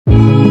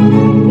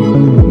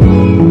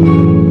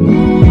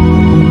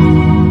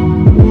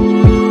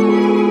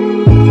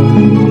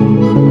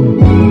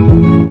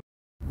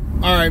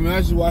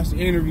just watched the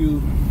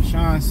interview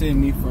Sean sent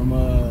me from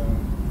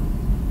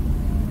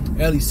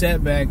Ellie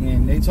Setback,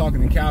 and they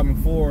talking to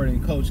Calvin Ford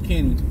and Coach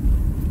Kenny.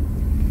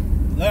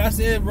 Like I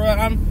said, bro,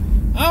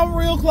 I'm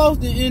real close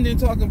to ending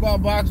talking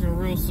about boxing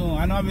real soon.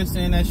 I know I've been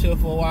saying that shit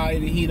for a while.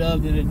 It'll heat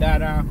up, it'll die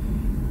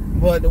down.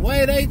 But the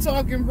way they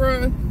talking,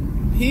 bro,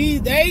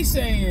 they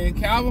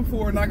saying Calvin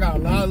Ford, and I got a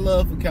lot of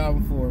love for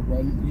Calvin Ford, bro.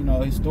 You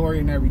know, his story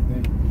and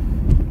everything.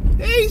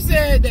 They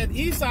said that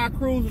Issac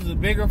Cruz was a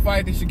bigger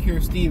fight than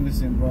Shakur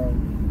Stevenson, bro.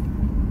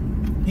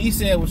 He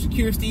said, well,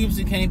 Shakur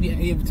Stevenson can't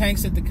be, if Tank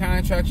sent the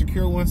contract,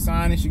 Shakur won't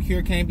sign it.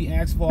 Shakur can't be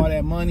asked for all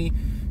that money.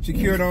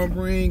 Shakur don't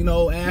bring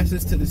no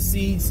asses to the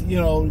seats. You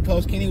know,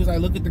 Coach Kenny was like,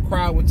 look at the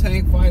crowd when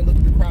Tank fight, look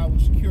at the crowd when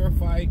Shakur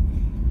fight.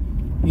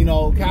 You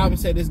know, Calvin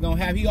said this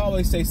gonna happen. He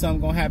always say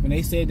something gonna happen.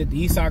 They said that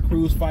the Issac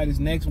Cruz fight is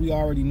next. We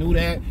already knew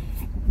that.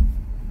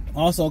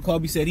 Also,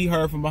 Kobe said he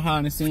heard from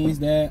behind the scenes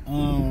that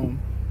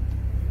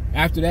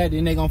after that,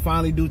 then they gonna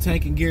finally do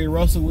Tank and Gary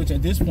Russell, which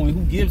at this point,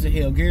 who gives a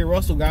hell? Gary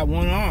Russell got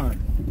one arm.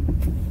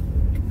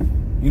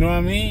 You know what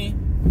I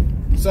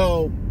mean?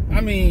 So,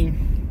 I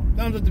mean,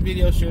 thumbs up the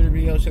video, share the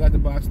video, check out the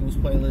Box News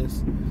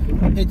playlist,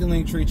 hit the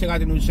link tree, check out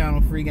the new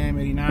channel, Free Game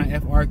 89,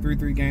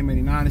 FR33 Game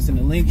 89. It's in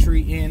the link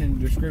tree and in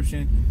the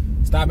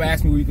description. Stop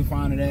asking where you can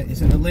find it at.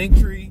 It's in the link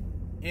tree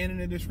and in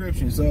the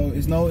description. So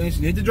it's no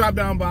issue. Hit the drop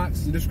down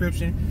box, the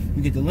description.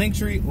 You get the link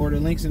tree or the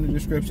links in the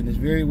description. It's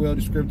very well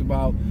described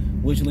about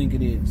which link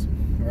it is.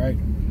 All right.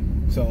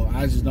 So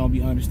I just don't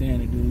be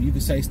understanding, dude. You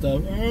can say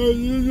stuff, oh, this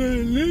is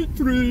a link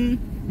tree.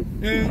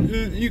 And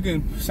you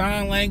can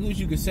sign language,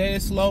 you can say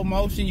it slow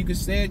motion, you can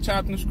say it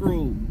chopped and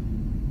screwed.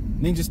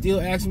 Ninja still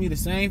asking me the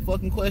same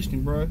fucking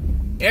question, bro.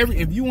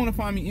 If you want to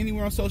find me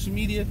anywhere on social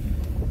media,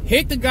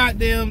 hit the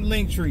goddamn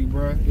link tree,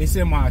 bro. It's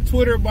in my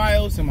Twitter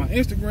bio, it's in my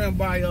Instagram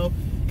bio,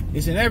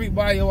 it's in every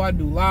bio I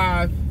do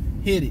live.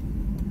 Hit it.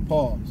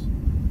 Pause.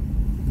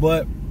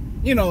 But,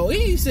 you know,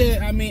 he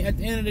said, I mean, at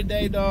the end of the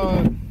day,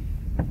 dog,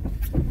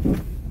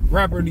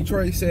 rapper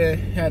Detroit said,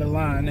 had a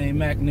line named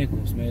Mac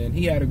Nichols, man.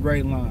 He had a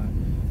great line.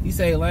 He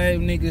say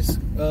lame niggas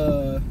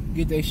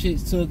get their shit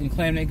took and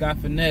claim they got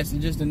finesse.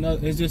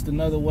 It's just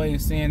another way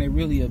of saying they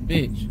really a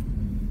bitch.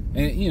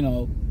 And you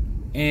know,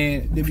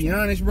 and to be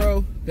honest,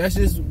 bro, that's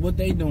just what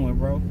they doing,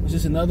 bro. It's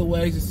just another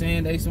way of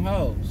saying they some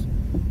hoes.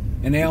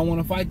 And they don't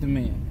want to fight the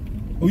man.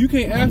 Well, you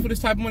can't ask for this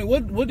type of money.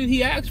 What did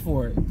he ask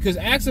for it? Because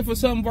asking for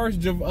something versus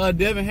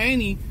Devin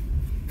Haney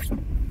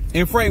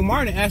and Frank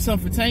Martin, ask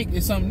something for Tank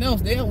is something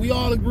else. We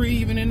all agree,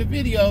 even in the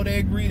video, they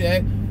agree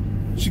that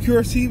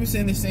Shakur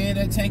Stevenson is saying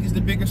that Tank is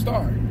the bigger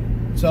star.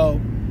 So,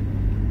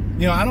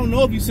 you know, I don't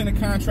know if you send a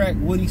contract,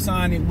 would he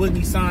sign it, wouldn't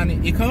he sign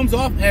it? It comes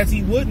off as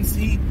he wouldn't.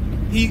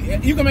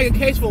 You can make a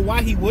case for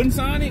why he wouldn't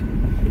sign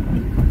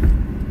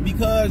it.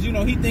 Because, you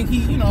know, he think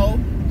you know,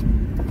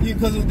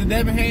 because of the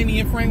Devin Haney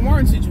and Frank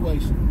Martin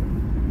situation.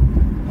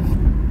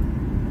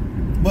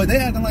 But they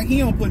acting like he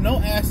don't put no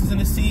asses in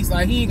the seats,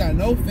 like he ain't got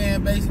no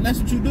fan base, and that's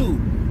what you do.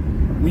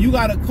 When you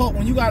got a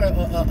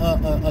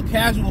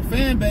casual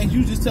fan base,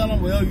 you just tell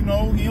them, well, you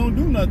know, he don't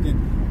do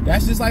nothing.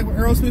 That's just like with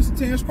Errol Spence and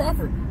Terrence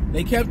Crawford.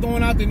 They kept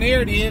throwing out the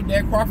narrative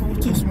that Crawford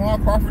was too small,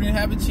 Crawford didn't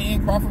have a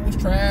chin, Crawford was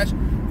trash,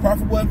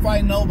 Crawford wasn't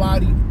fighting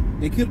nobody.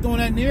 They kept throwing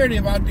that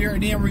narrative out there,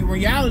 and then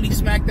reality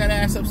smacked that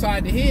ass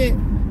upside the head.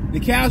 The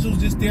casuals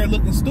just there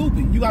looking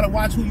stupid. You got to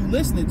watch who you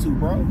listening to,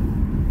 bro.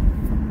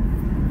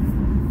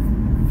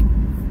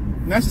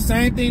 And that's the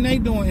same thing they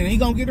doing, and he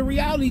gonna get a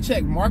reality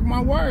check. Mark my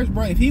words,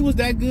 bro. If he was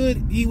that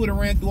good, he would have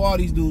ran through all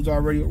these dudes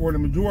already, or the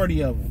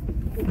majority of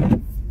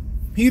them.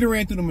 He'd have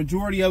ran through the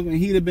majority of them,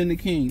 and he'd have been the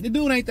king. The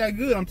dude ain't that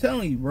good, I'm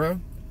telling you, bro.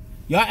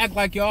 Y'all act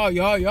like y'all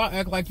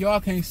act like y'all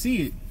can't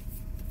see it.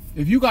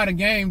 If you got a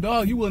game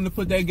dog, you willing to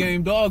put that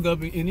game dog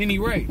up in any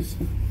race.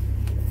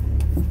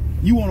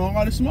 You want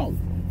all the smoke.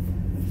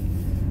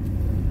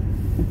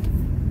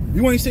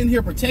 You ain't sitting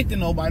here protecting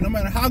nobody, no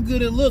matter how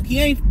good it look. He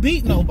ain't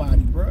beat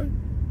nobody, bro.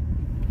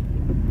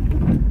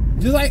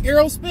 Just like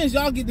Errol Spence,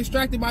 y'all get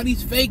distracted by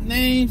these fake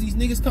names, these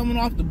niggas coming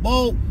off the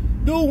boat.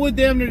 Dude with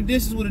damn near the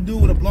distance with a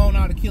dude with a blown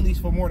out Achilles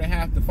for more than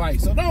half the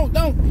fight. So don't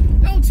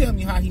tell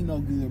me how he no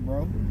good,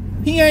 bro.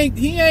 He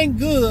ain't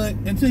good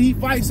until he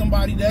fights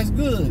somebody that's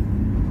good.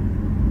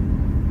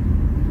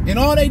 And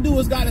all they do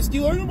is gotta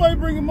steal. Ain't nobody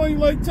bringing money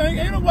like Tank.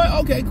 Ain't nobody.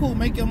 Okay, cool,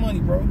 make your money,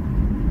 bro.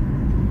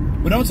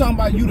 But don't talk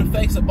about you the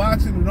face of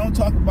boxing, or don't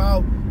talk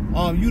about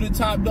you the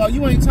top dog.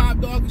 You ain't top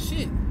dog of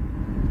shit.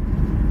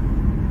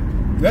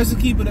 Let's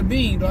just keep it a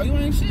bean, dog. You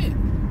ain't shit.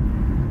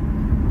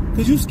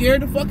 Cause you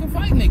scared to fucking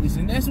fight niggas.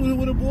 And that's what it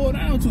would have boiled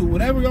down to.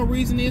 Whatever your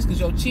reason is, cause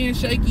your chin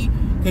shaky,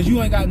 cause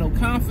you ain't got no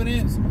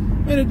confidence.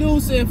 Man, the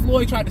dude said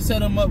Floyd tried to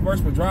set him up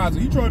versus Pedraza.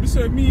 He tried to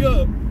set me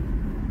up.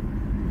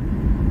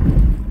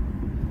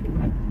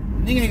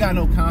 Nigga ain't got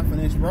no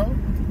confidence, bro.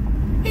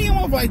 He didn't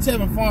want to fight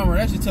Tevin Farmer.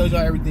 That just tells y'all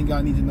everything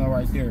y'all need to know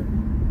right there.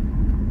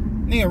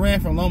 Nigga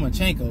ran from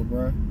Lomachenko,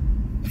 bro.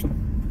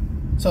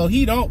 So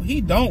he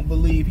don't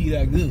believe he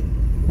that good.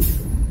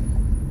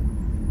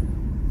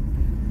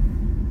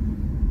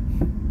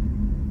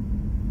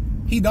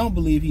 He don't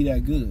believe he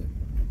that good.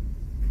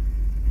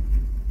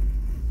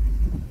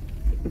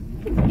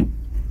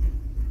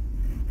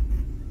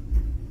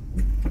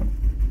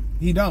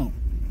 He don't.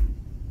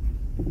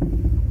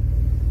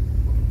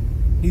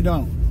 He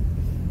don't.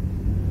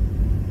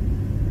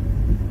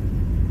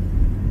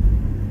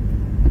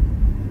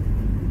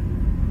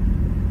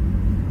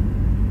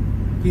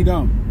 He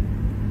don't.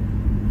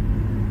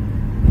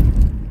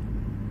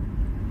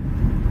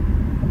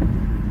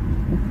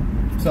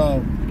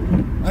 So,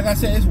 like I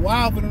said, it's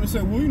wild for them to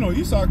say, well, you know,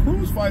 Issac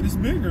Cruz fight is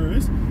bigger.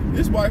 It's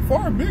by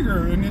far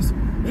bigger, and it's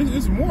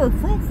more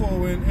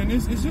fruitful, and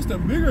it's just a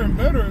bigger and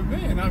better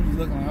event. And I'm just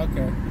looking like,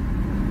 okay,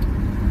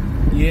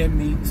 yeah,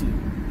 me too.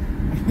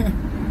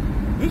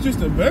 It's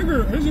just a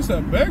bigger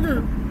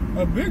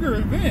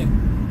event.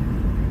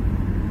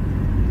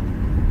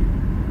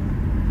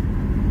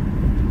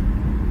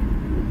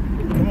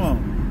 Come on.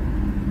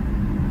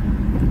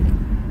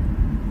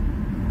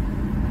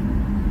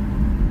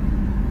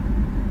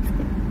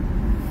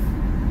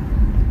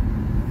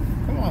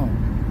 Come on.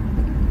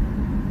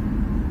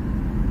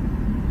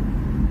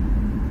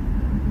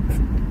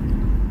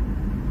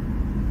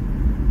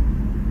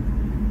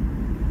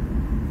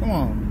 Come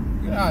on.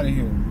 Get out of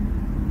here.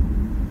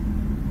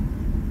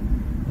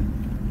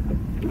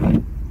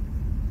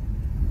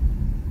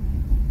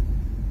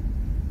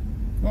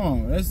 Come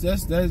on.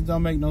 That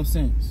don't make no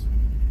sense.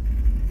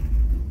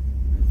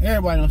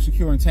 Everybody knows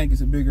Shakur and Tank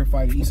is a bigger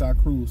fight than Issac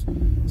Cruz.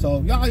 So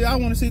if y'all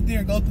want to sit there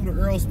and go through the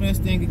Earl Spence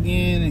thing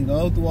again and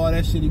go through all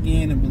that shit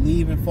again and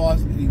believe in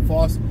false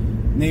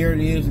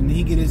narratives, and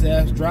he get his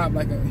ass dropped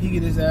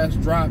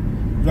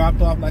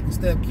dropped off like a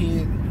step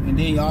kid, and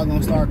then y'all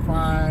gonna start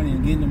crying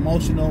and getting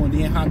emotional and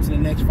then hop to the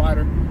next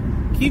fighter.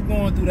 Keep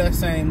going through that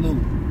same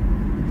loop.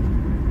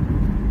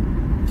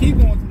 Keep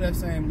going through that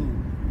same loop.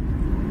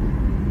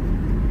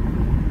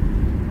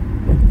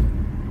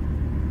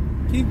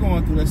 Keep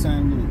going through that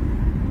same loop.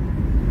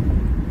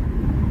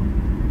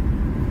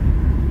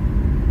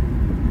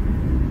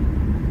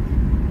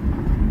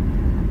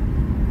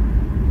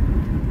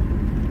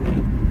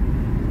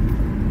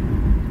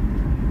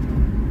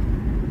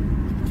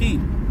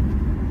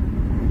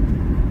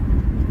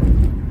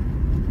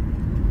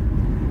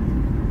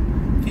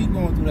 Keep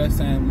going through that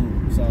same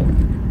loop. So,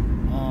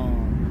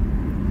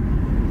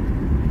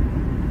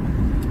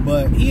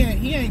 but he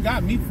ain't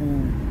got me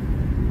fooled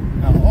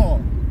at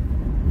all.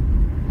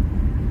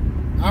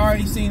 I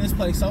already seen this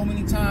play so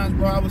many times,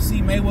 bro. I would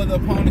see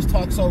Mayweather opponents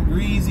talk so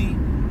greasy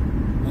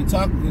and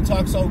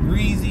talk so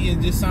greasy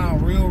and just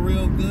sound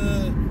real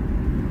good.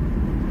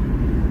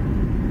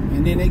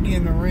 And then they get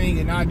in the ring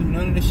and not do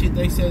none of the shit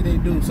they said they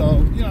do.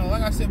 So, you know,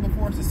 like I said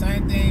before, it's the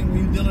same thing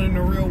when you're dealing in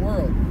the real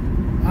world.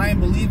 I ain't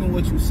believing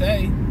what you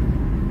say.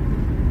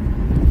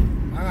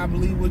 I gotta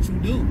believe what you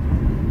do.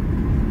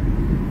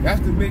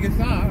 That's the biggest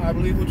sign. I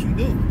believe what you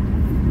do.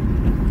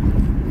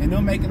 And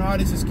them making all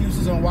these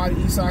excuses on why the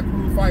Issac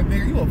Cruz fight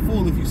bigger, you a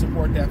fool if you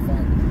support that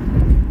fight.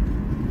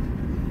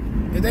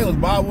 If they was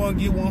buy one,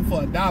 get one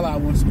for $1, I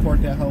wouldn't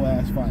support that whole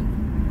ass fight.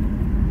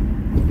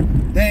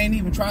 They ain't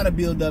even try to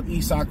build up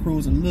Issac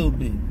Cruz a little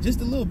bit. Just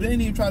a little bit. They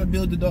ain't even try to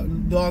build the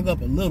dog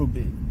up a little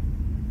bit.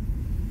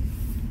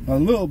 A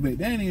little bit.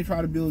 They ain't even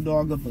try to build the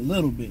dog up a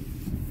little bit.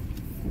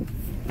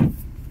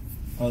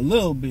 A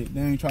little bit.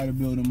 They ain't try to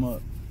build him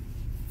up.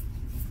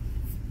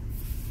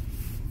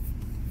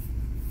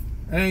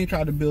 They ain't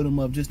try to build him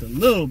up just a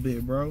little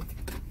bit, bro.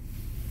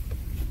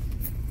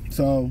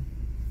 So,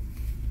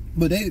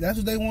 but that's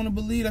what they want to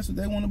believe. That's what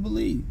they want to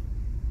believe.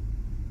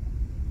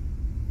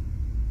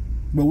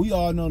 But we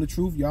all know the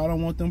truth. Y'all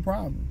don't want them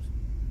problems.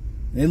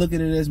 They look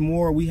at it as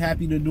more, we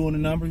happy to doing the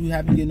numbers. We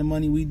happy getting the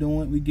money we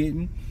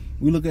getting.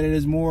 We look at it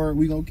as more,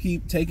 we gonna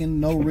keep taking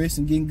no risks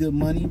and getting good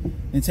money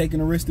and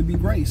taking a risk to be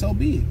great. So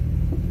be it.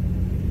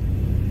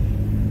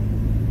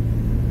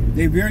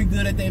 They're very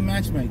good at their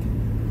matchmaking.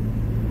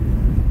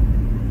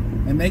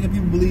 And making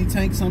people believe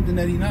Tank's something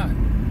that he not.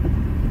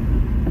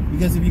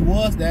 Because if he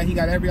was that, he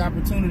got every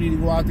opportunity to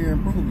go out there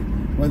and prove it.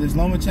 Whether it's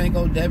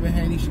Lomachenko, Devin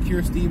Haney,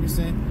 Shakur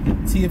Stevenson,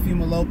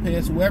 Teofimo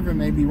Lopez, whoever it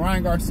may be.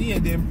 Ryan Garcia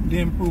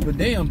didn't prove a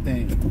damn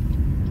thing.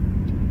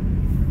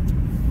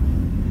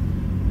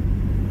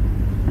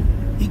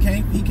 He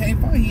can't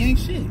fight. He ain't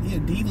shit. He a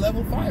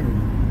D-level fighter.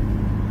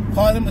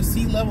 Call him a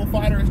C-level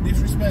fighter is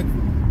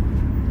disrespectful.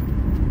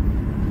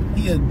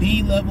 He a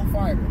D-level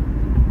fighter.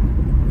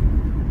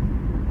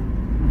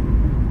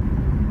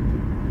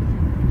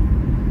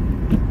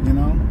 You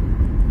know?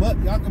 But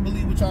y'all can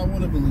believe what y'all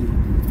want to believe.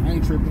 I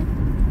ain't tripping.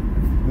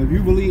 But if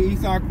you believe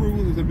Issac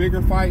Cruz is a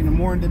bigger fight and a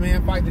more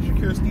in-demand fight than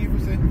Shakur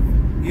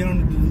Stevenson, get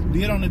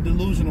on the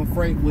delusional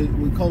freight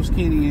with Coach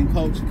Kenny and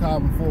Coach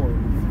Calvin Ford.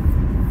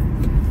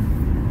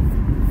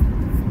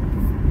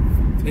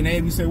 And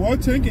they be say, well,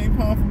 Tank ain't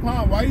pound for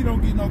pound. Why you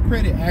don't get no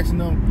credit asking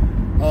them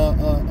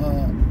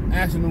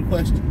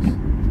questions?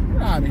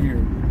 Get out of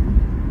here.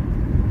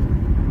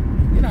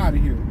 Get out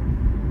of here.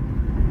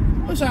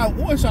 I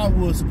wish I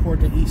would support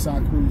the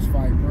Issac Cruz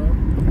fight, bro.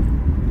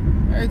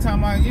 Every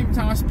time I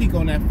speak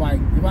on that fight,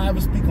 if I ever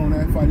speak on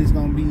that fight,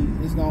 I'm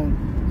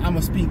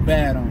gonna speak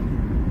bad on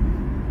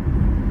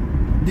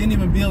it. Didn't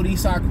even build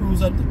Issac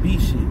Cruz up to be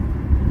shit.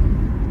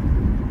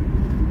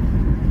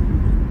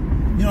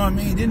 You know what I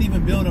mean? Didn't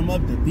even build him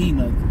up to be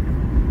nothing.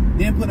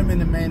 then put him in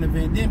the main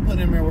event, then put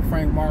him in with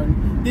Frank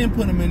Martin, then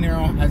put him in there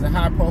as a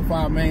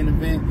high-profile main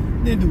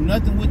event, then do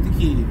nothing with the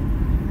kid.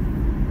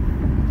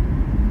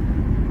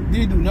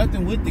 Then do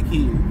nothing with the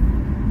kid.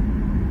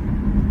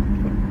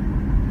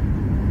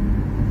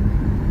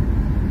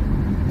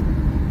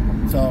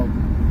 So,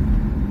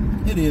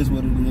 it is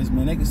what it is,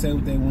 man. They can say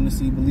what they want to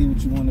see, believe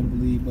what you want to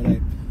believe, but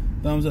hey,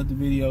 thumbs up the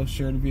video,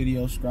 share the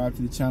video, subscribe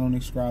to the channel.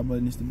 Next subscribe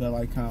button is the bell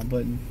icon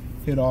button.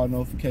 Hit all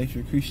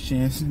notifications, increase your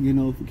chance to get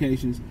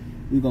notifications.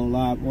 We go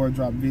live or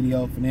drop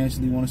video.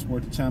 Financially, want to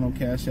support the channel,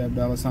 Cash App,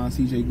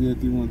 $CJ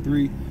Good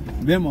 313,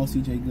 Venmo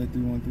CJ Good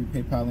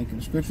 313, PayPal link in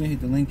the description.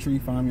 Hit the link tree,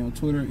 find me on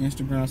Twitter,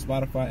 Instagram,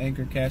 Spotify,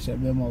 Anchor, Cash App,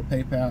 Venmo,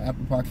 PayPal,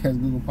 Apple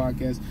Podcasts, Google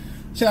Podcasts.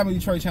 Check out my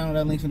Detroit channel,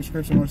 that link's in the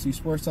description. Want to see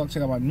sports talk?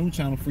 Check out my new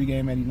channel, Free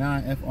Game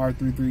 89,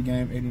 FR33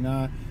 Game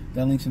 89.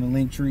 That link's in the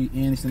link tree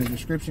and it's in the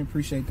description.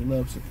 Appreciate the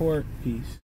love, support. Peace.